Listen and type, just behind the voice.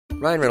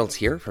Ryan Reynolds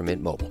here from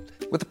Mint Mobile.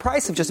 With the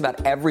price of just about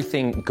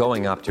everything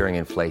going up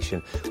during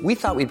inflation, we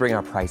thought we'd bring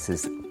our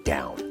prices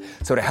down.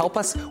 So to help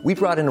us, we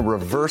brought in a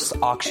reverse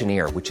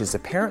auctioneer, which is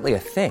apparently a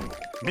thing.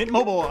 Mint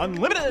Mobile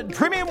Unlimited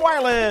Premium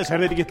Wireless. How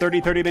to get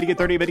 30, 30, bit to get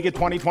 30, bit to get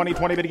 20, 20,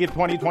 20, bit to get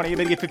 20, 20,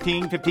 bit to get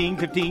 15, 15,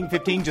 15,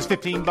 15, just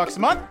 $15 a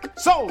month?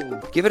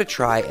 Sold! Give it a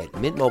try at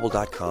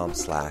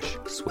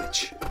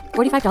mintmobile.com/switch.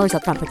 $45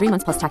 up front for 3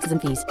 months plus taxes and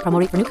fees. Promo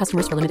rate for new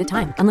customers for limited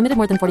time. Unlimited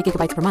more than 40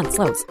 gigabytes per month.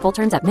 Slows full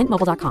terms at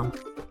mintmobile.com.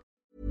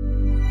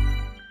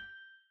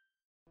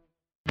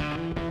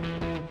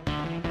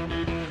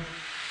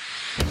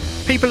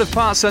 People of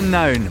Parts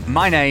Unknown,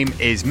 my name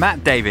is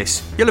Matt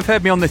Davis. You'll have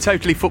heard me on the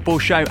Totally Football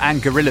Show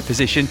and Gorilla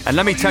Position, and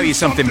let me tell you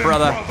something,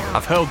 brother.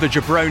 I've hurled the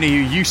jabroni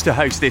who used to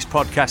host this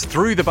podcast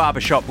through the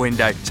barbershop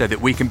window so that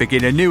we can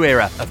begin a new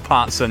era of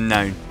Parts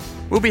Unknown.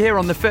 We'll be here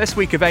on the first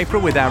week of April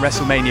with our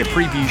WrestleMania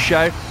preview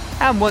show,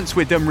 and once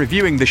we're done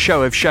reviewing the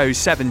show of shows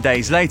 7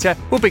 days later,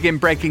 we'll begin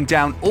breaking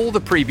down all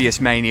the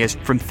previous Manias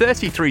from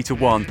 33 to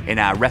 1 in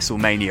our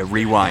WrestleMania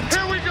Rewind.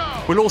 Here we go!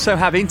 We'll also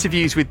have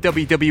interviews with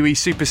WWE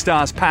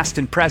superstars past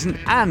and present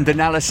and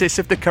analysis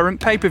of the current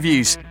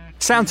pay-per-views.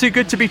 Sound too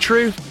good to be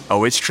true?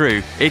 Oh, it's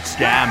true. It's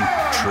damn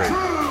true.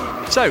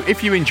 So,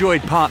 if you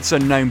enjoyed Parts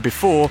Unknown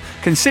before,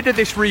 consider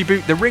this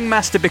reboot the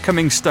Ringmaster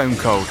becoming Stone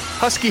Cold,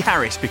 Husky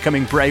Harris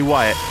becoming Bray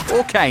Wyatt,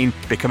 or Kane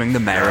becoming the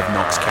Mayor of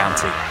Knox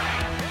County.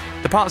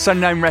 The Parts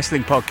Unknown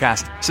Wrestling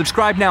Podcast.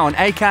 Subscribe now on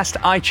Acast,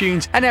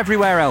 iTunes, and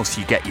everywhere else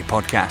you get your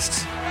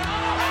podcasts.